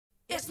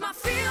It's my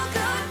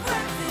feel-good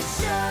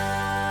breakfast show.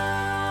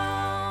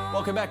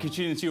 Welcome back. You're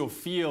tuning to your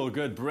Feel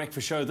Good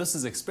Breakfast Show. This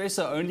is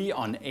Expresso only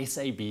on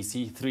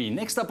SABC3.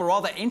 Next up, a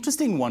rather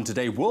interesting one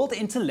today, World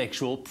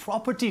Intellectual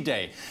Property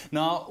Day.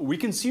 Now, we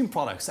consume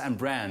products and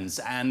brands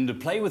and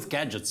play with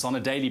gadgets on a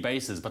daily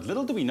basis, but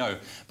little do we know,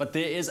 but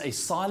there is a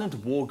silent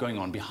war going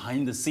on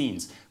behind the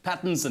scenes.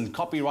 Patents and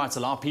copyrights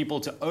allow people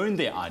to own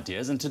their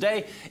ideas, and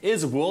today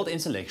is World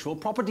Intellectual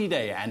Property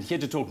Day. And here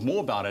to talk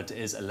more about it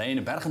is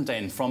Elaine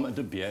Bergentein from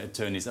De Beer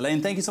Attorneys.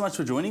 Elaine, thank you so much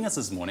for joining us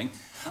this morning.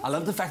 I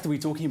love the fact that we're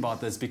talking about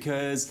this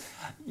because,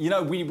 you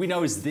know, we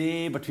know it's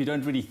there, but we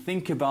don't really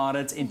think about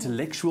it.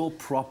 Intellectual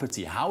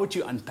property, how would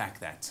you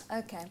unpack that?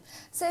 Okay,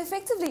 so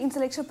effectively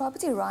intellectual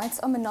property rights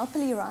are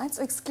monopoly rights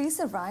or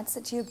exclusive rights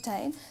that you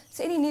obtain.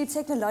 So any new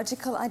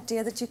technological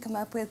idea that you come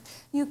up with,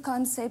 new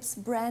concepts,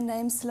 brand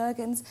names,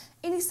 slogans,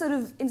 any sort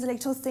of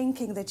intellectual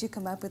thinking that you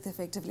come up with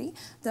effectively,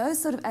 those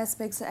sort of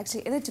aspects are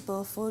actually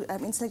eligible for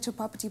intellectual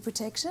property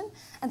protection,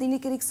 and then you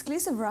get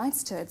exclusive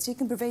rights to it. So you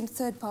can prevent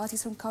third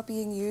parties from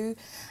copying you,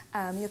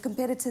 your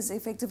competitors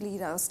effectively, you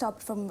know,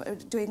 stopped from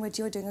doing what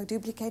you're doing or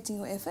duplicating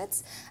your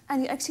efforts,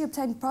 and you actually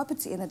obtain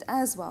property in it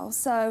as well.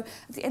 So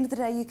at the end of the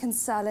day, you can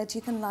sell it,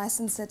 you can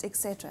license it,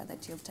 etc.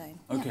 that you obtain.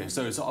 Okay,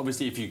 so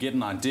obviously if you get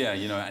an idea,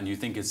 you know, and you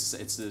think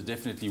it's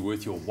definitely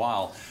worth your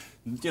while,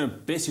 you know,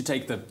 best you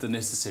take the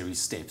necessary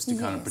steps to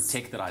kind of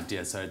protect that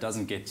idea so it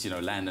doesn't get, you know,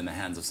 land in the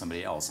hands of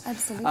somebody else.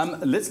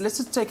 Absolutely. Let's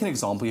just take an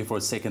example here for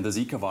a second, the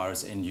Zika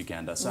virus in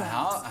Uganda. So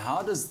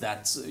how does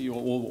that,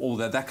 or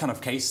that kind of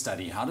case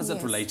study, how does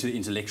that relate to the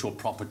intellectual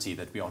property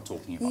that we are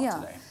talking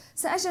about today?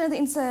 So as you know,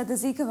 the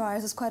Zika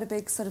virus was quite a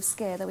big sort of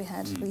scare that we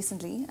had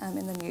recently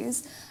in the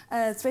news.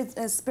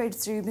 Spread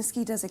through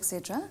mosquitoes,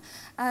 etc.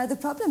 The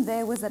problem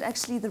there was that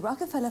actually the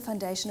Rockefeller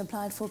Foundation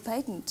applied for a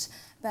patent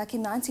back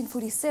in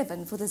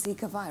 1947 for the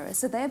Zika virus.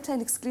 So they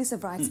obtained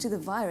exclusive rights to the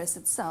virus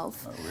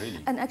itself,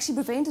 and actually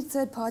prevented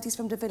third parties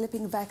from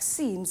developing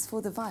vaccines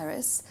for the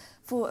virus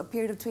for a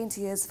period of 20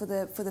 years for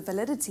the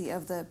validity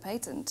of the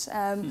patent.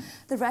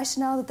 The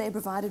rationale that they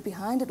provided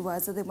behind it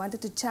was that they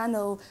wanted to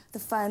channel the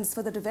funds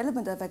for the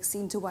development of a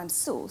vaccine to one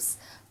source.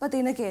 But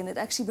then again, it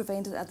actually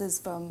prevented others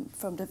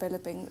from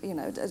developing, you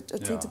know, a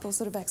treatable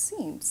sort of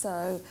vaccine.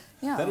 So,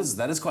 yeah.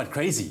 That is quite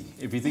crazy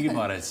if you think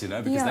about it, you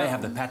know, because they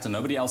have the patent,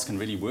 nobody else can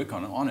really work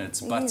on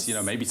it. But, you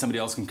know, maybe somebody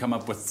else can come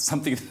up with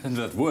something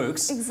that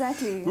works.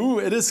 Exactly. Ooh,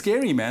 it is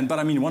scary, man. But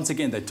I mean, once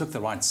again, they took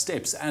the right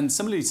steps. And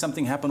similarly,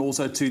 something happened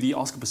also to the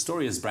Oscar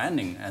Pistorius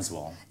branding as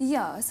well.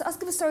 Yeah, so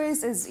Oscar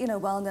Pistorius is, you know,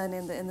 well known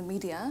in the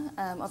media.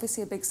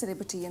 Obviously a big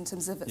celebrity in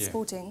terms of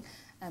sporting,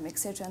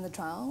 etc. in the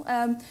trial.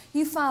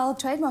 He filed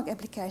trademark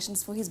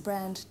applications for his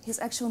brand. His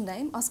actual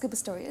name, Oscar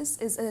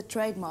Pistorius, is a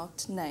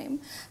trademarked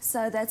name.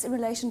 So that's in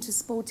relation to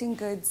sporting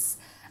goods,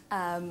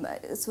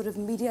 sort of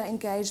media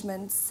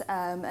engagements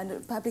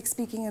and public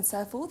speaking and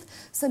so forth.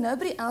 So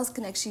nobody else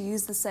can actually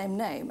use the same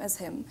name as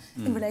him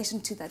in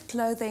relation to that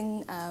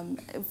clothing,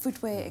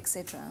 footwear,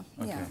 etc.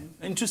 Okay. Yeah.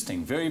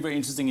 Interesting. Very, very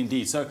interesting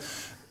indeed. So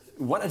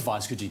what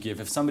advice could you give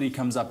if somebody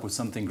comes up with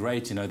something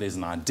great, you know, there's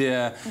an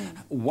idea,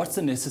 what's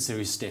the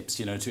necessary steps,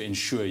 you know, to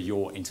ensure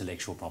your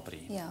intellectual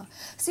property? Yeah,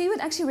 so you would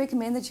actually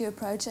recommend that you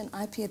approach an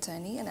IP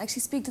attorney and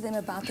actually speak to them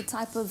about the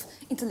type of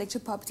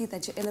intellectual property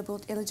that you're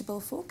eligible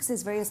for, because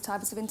there's various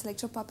types of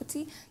intellectual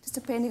property, just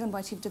depending on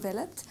what you've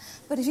developed.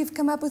 But if you've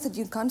come up with a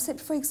new concept,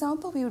 for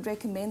example, we would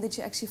recommend that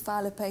you actually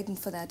file a patent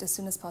for that as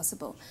soon as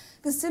possible.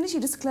 Because as soon as you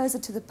disclose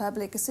it to the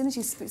public, as soon as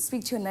you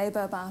speak to your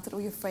neighbour about it,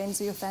 or your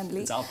friends or your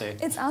family, it's out there.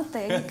 It's out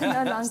there. You can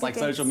no longer it's like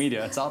social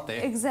media, it's out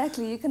there.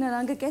 Exactly, you can no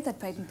longer get that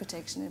patent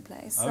protection in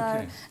place.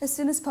 So as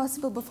soon as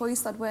possible, before you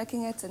start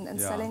working it and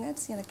selling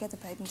it, you know, get the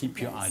patent Keep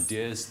in your place.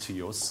 ideas to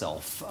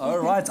yourself. All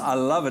right, I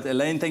love it.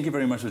 Elaine, thank you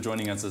very much for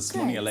joining us this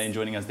morning. Elaine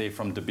joining us there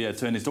from De Beer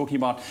Attorneys, talking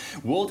about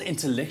World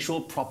Intellectual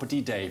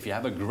Property Day. If you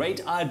have a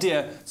great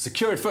idea,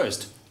 secure it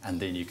first, and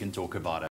then you can talk about it.